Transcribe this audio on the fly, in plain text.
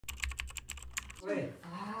ओए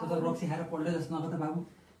त त रक्सी खाएर पल्टे जस्तो नगर्दा बाबु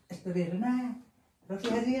यस्तो हेर न रक्सी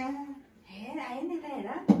खाजी हेर आयो नि त हेर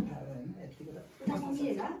यतिको त मम्मी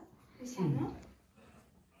हेर सानो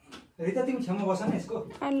रिता तिमी छेउमा बस न यसको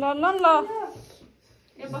ल ल ल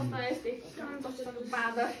ए बस्न यस्तै कस्तो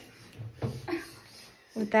बाँदर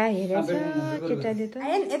उता हेरेछ केटाले त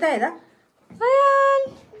आएन यता हेर आएन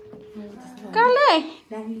काले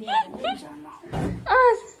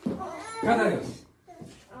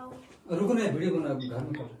रुको न भिडियो बनाउन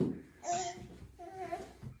घरमा पर्छ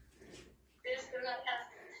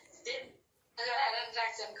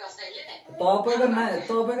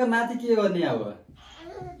तपाईको नाति के गर्ने अब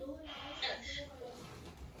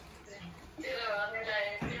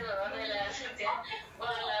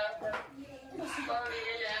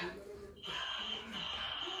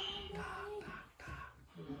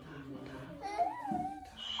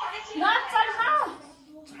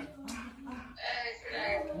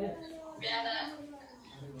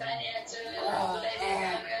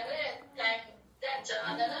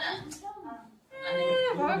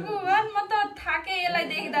भगवान म त थाके यसलाई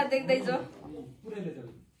देख्दा देख्दै जो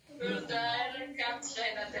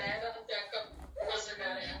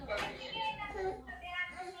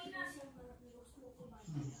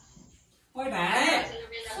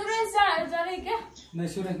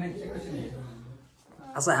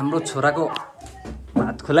आज हाम्रो छोराको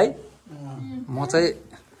भात खुलाइ म चाहिँ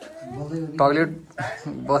टोयलेट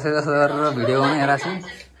बसेर गरेर भिडियो बनाइरहेको छु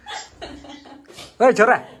ओइ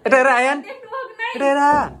छोरा यता हेर आयान यता हेर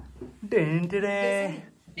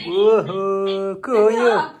ओहो को हो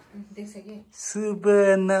यो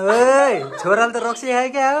सुबर्न ओइ छोराले त रक्सी खायो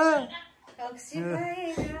क्या हो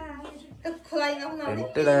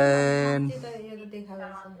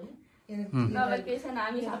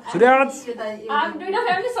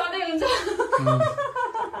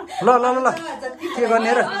ल ल ल के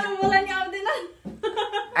गर्ने र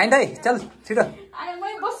आइन्दा चल छिटो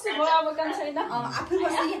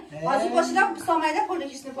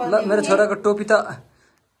ल मेरो छोराको टोपी त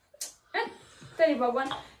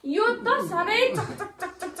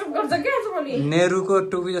नेहरूको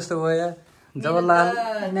टोपी जस्तो भयो जवाहरलाल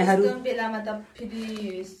नेहरू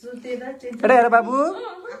हेर बाबु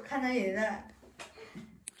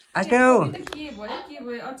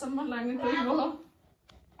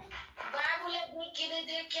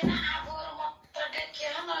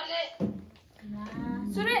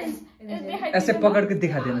ऐसे पकड़ के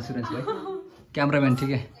दिखा देना सुरेश भाई क्यामेरामैन ठीक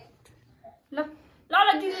है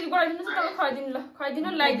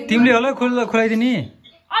तिमीले होला खुलाइदिने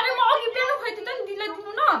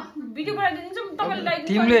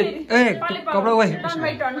तिमीले ए कपडा वाइ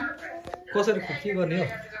कसरी के गर्ने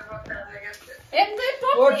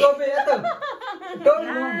हो टोपी यता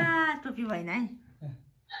टोपी भएन है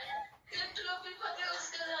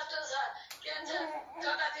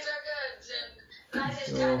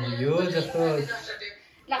यो जस्तो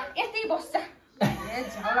ल यस्तै बस्छ ए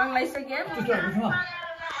झलङ लाइसक्यो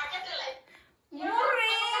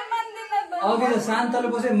अघि त शान्तले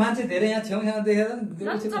बसे मान्छे धेरै यहाँ छेउछाउ देखेर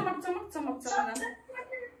चमक चमक चमक चमक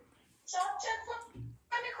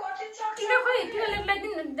टिका खोइ टिका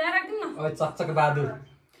लगाइदिनु राखिदिनु न चकचक बहादुर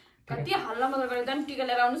कति हल्ला मात्र गरेर झन् टिका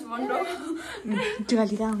लिएर आउनुहोस् भन्नु टिका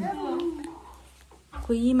लिएर आउनु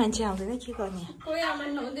कोही मान्छे आउँदैन के गर्ने कोही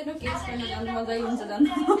आउनु हुँदैन केस गर्न झन् मजै हुन्छ झन्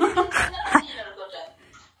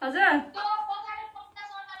हजुर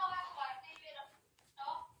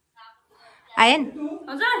आएन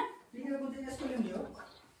हजुर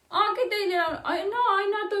के त्यही लिएर होइन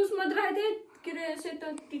होइन त उसमा राखेको थिएँ के अरे सेतो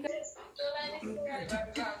टिका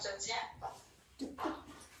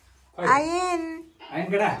आएन आइन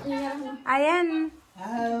केटा आएन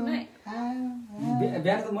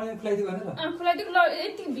बिहान त मैले खुलाइदियो भने त खुलाइदिएको ल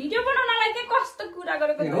यति भिडियो बनाउनलाई के कस्तो कुरा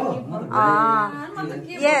गरेको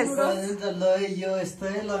यस ल यो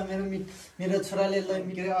यस्तै ल मेरो छोराले ल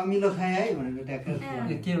अमिलो खाए है भनेको ट्याक्क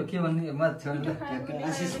के भन्ने म छोराले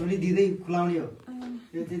आशिष पनि दिँदै खुलाउने हो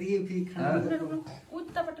यो त्यतिकै फेरि खाना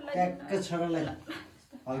उताबाट ट्याक्क छोरालाई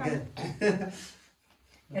हल्का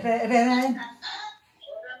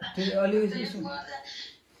अलि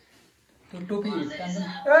टोपी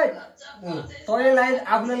तैँले लाइ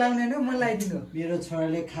आफूले लाउने होइन मैले लगाइदिनु मेरो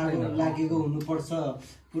छोराले खानु लागेको हुनुपर्छ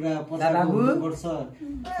पुरा हुनुपर्छ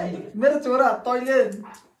मेरो छोरा तैँले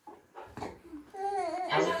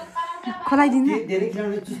खुलाइदिनु धेरै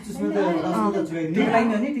खेलाउने चुसचुसमा त रसमा त चुराइदिनु टिका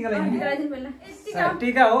लाइदिनु नि टिका लाइदिनु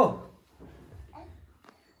टिका हो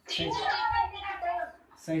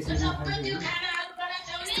सही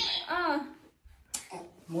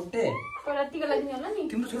मोटे पहिला टिका लगाइदिनु होला नि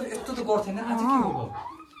तिम्रो छोरा यस्तो त गर्थेन आज के हो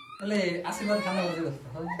यसले आशीर्वाद खानु पर्छ जस्तो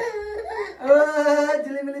छ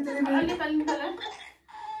जिलेबिली अलि तल निकाल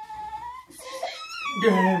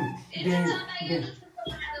डेम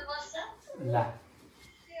ला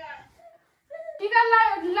टिका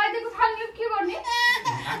लाइदिएको फाल्ने के गर्ने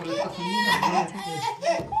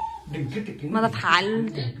म त फाल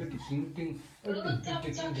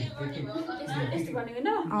यस्तो भनेको न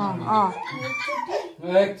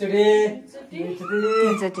एकचोटि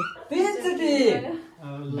तीनचोटि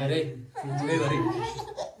अरे जुगैभरि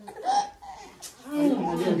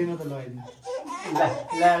अलिअलि मात्र लगाइदिनु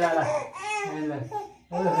ला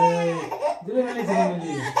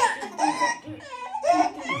जिलेबिली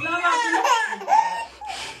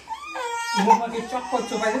मुखमा के चप्प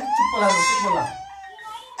चुपाइदियो चुप्प लाग्यो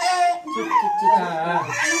चुप्प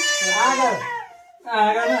लाग्यो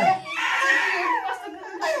आगर न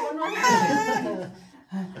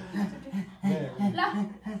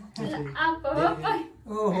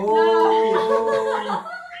ओहो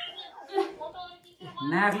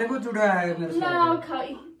नाकले पो चुडा आयो मेरो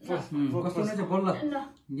कस्तो नै बोल्ल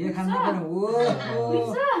ये खानु पर्दैन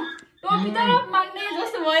टोपी त माग्ने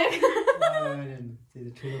जस्तो भयो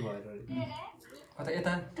ठुलो भएर कता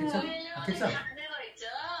यता ठिक छ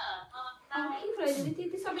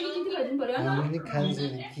त्यति सबैले त्यति भइदिनु पर्यो खान्छ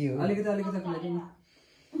के हो अलिकति खुलाइदिनु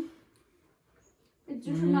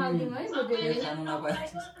जुठो नहालिदिउँ है खानु नपाए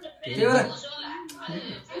के हो र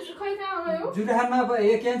खै कहाँ गयो जुठो खानु नपाए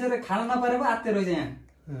ए के भन्छ खानु नपाएर पो आत्ते रहेछ यहाँ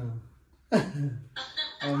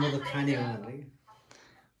अब म त खाने हो भने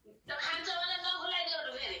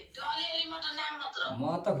म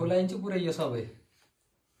त खुलाइन्छु पुरै यो सबै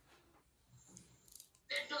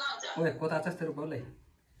ओए कोता छ तेरो बोलै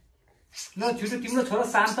ल छिटो तिम्रो छोरा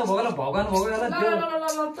शान्त भयो ल भगवान भगवान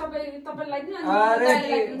अरे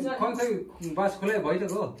खै बस खुलाइ भयो त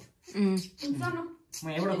गो म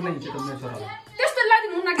एउटा खुलाइन्छु त मेरो छोरालाई त्यस्तो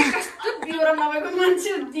लाइदिनु हुन कि कस्तो बिहोरा नभएको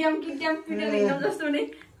मान्छे दियम कि ट्याम पिटेर हिँड्नु जस्तो नि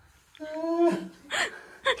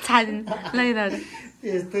छादिनु लगाइदाडे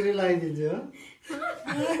यस्तरी लगाइदिन्छु हो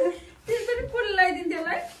त्यसरी फुल लगाइदिन्थ्यो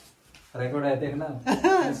होला है रेकर्ड आयो देख्न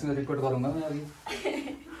यसमा रिपोर्ट गरौँगा म अघि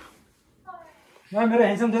मेरो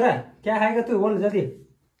ह्यान्डसम छोरा क्या खाएको तँ बोल जति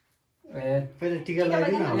ए पहिला टिका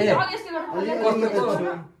लगाइदिनु ए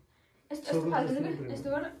यस्तो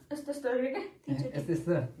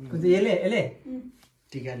कुन चाहिँ यसले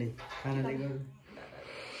टिकाले खानाले गर्नु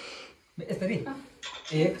यसरी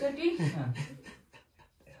एक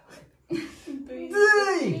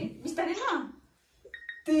बिस्तारै न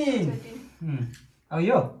तीन अब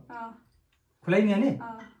यो खुलाइदिने नि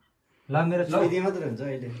ल मेरो लगाइदिए मात्र हुन्छ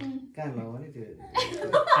अहिले कहाँ लगाउने त्यो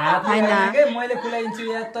मैले खुलाइदिन्छु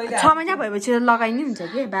या तैँले 6 महिना भएपछि लगाइने हुन्छ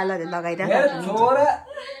कि बालहरु लगाइदा छोरा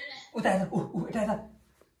उता यता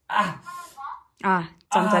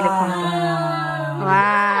चम्चाले खुवाउनु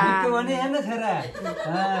वाह मिठो भने हेर्न छोरा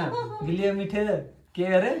गिलियो मिठो के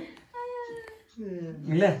गरे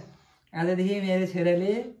ल आजदेखि मेरो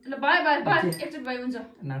छोराले ल बाइ एकचोटि बाइ हुन्छ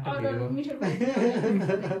नाटक अरु मिठो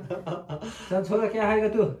चल छोरा क्या खाएको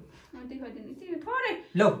तँ देखाइदिनु त्यो थोरै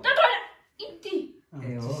लौ थोरै इति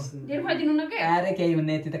ए हो धेर खुवाइदिनु न के अरे केही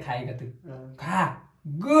हुने यति त खाएको तँ खा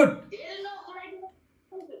गुड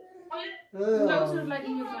लाउसुर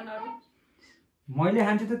लाइदिनु बनाउ मैले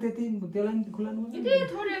खान्छु त त्यति त्यसलाई नि खुलाउनु इति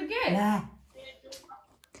थोरै के ला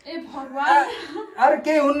ए भगवान अरे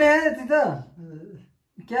केही हुने यति त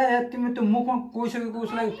क्या यार तिमी त्यो मुखमा कोइसकेको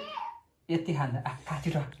उसलाई यति खान्छ खा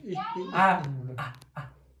छिटो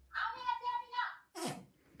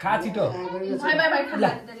खा छिटो बाइ खा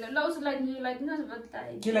लाउसुर लाइदिनु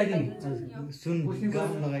के लगाइदिनु सुन गाम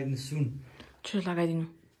लगाइदिनु सुन छिटो लगाइदिनु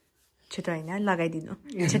छिटो होइन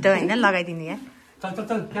लगाइदिनु या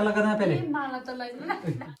चल क्या लगादैन पहिले माला त लाइदिनु न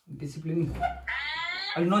डिसिप्लिन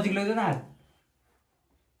अलि नजिक लैजाऊ न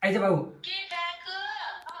आइज बाबु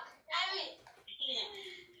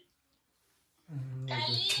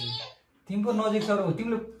तिम्रो नजिक सर हो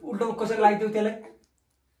तिमीले उल्टो कसरी लगाइदियौ त्यसलाई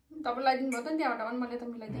तपाईँ लाइदिनु भयो त नि त्यहाँबाट पनि मैले त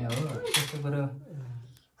मिलाइदिएँ हो त्यस्तो कुरो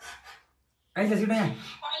आइज छिटो यहाँ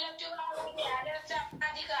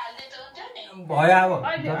भयो अब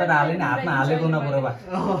जता हाल्यो नि हातमा हालेको न पुरो बा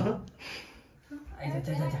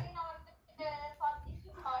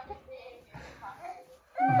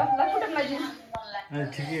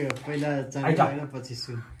ठिकै हो पहिला चाँदी होइन पछि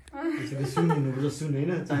सुन सुन हुनुपर्छ सुन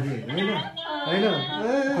होइन चाँदी होइन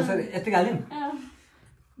कसरी यति हाल्यौँ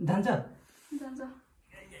जान्छ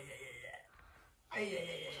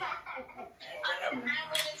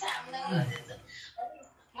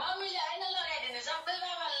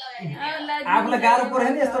आफूलाई गाह्रो पऱ्यो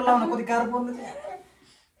नि यस्तो लाउन कति गाह्रो पर्नु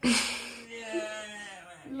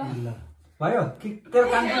भयो कि तेरो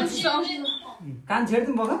काम कान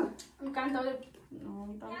छेड्दिउँ भर्खर कान त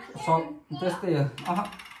त्यस्तै हो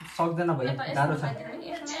सक्दैन भाइ गाह्रो छ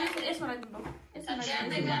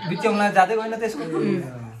बिचौँला जाँदै गएन त्यसको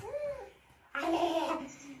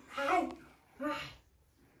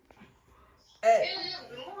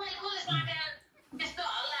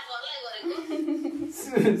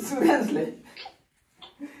सुरेशले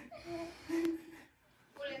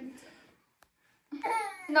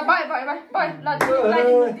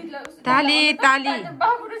ताली ताली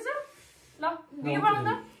ल भिडियो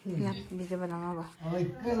बनाउँदा भिडियो बनाउनु अब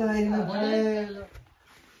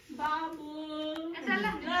बाबु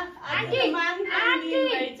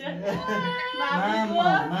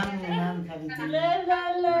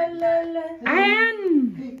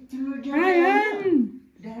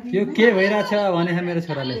यो के भइरहेछ भने मेरो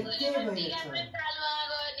छोराले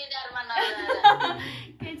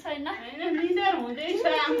केही छैन निदार हुँदैछ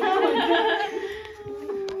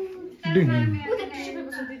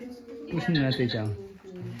पुस्नु त्यही छ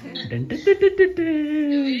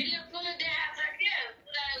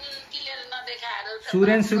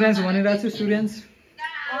सुरेन्स सुरेन्स भनिरहेको छु सुरेन्स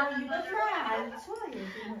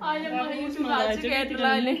अहिले म युट्युबमा हाल्छु के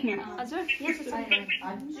हेर्नुलाई अहिले हजुर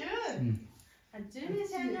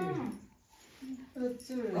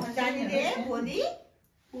गर्जाने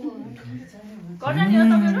हो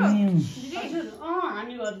तपाईँहरू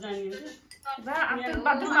हामी घर जाने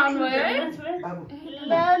बाथरुम आउनुभयो है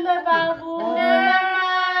ल ल बाबु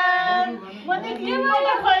म त के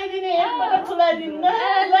मलाई खुवाइदिने एकपल्ट खुवाइदिन्न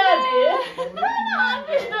ल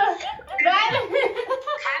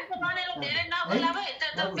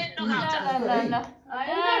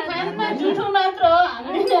जुठो मात्र हो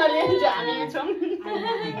हामीले जानेका छौँ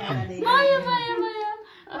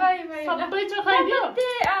सबै चखाइदियो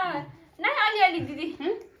नै अलिअलि दिदी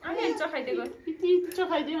अलिअलि चखाइदिएको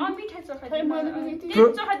चखाइदियो मिठाई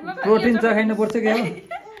चखाइदियो प्रोटिन चखाइनु पर्छ क्या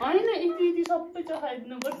होइन यति सबै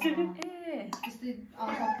चखाइदिनु पर्छ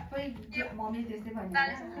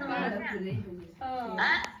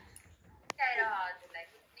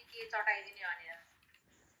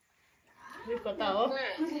कता हो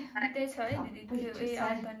त्यही छ है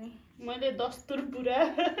दिदी मैले दस्तुर पुरा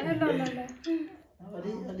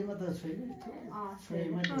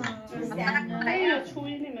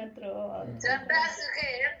छुइने मात्र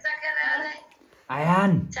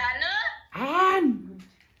आयान आयान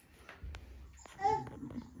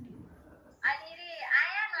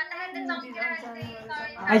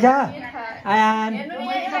आइजा आयान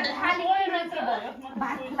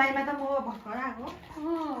भात खुलाइमा त म भर्खर आएको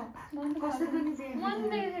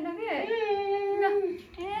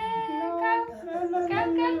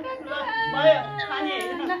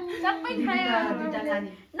सबै खायो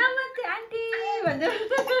नमस्ते आन्टी भन्दै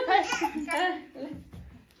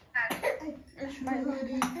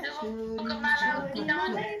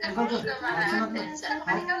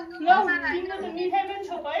मिठाई पनि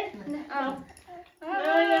छोप है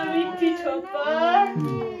मिठी छोप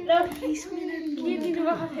के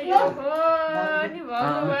दिनुभएको नि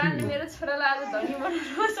भगवान् मेरो छोरालाई आज धनी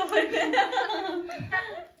बनाउनु सबैले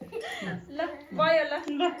ल भयो ल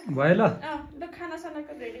भयो ल ल खाना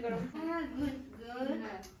सानाको रेडी गरौँ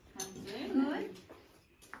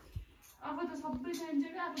अब त सबै चाहिन्छ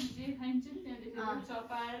क्या अब जे खाइन्छ नि त्यहाँदेखि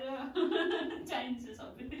चपाएर चाहिन्छ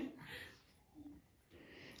सबै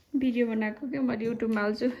भिडियो बनाएको क्या मैले युट्युबमा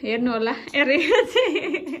हाल्छु हेर्नु होला हेरेको चाहिँ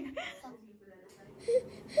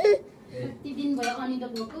ती दिन भयो अनि त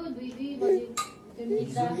भएको 2 बजे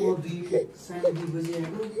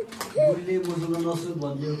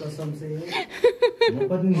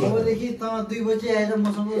अबदेखि त 2 बजे आएर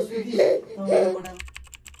मसँग सुति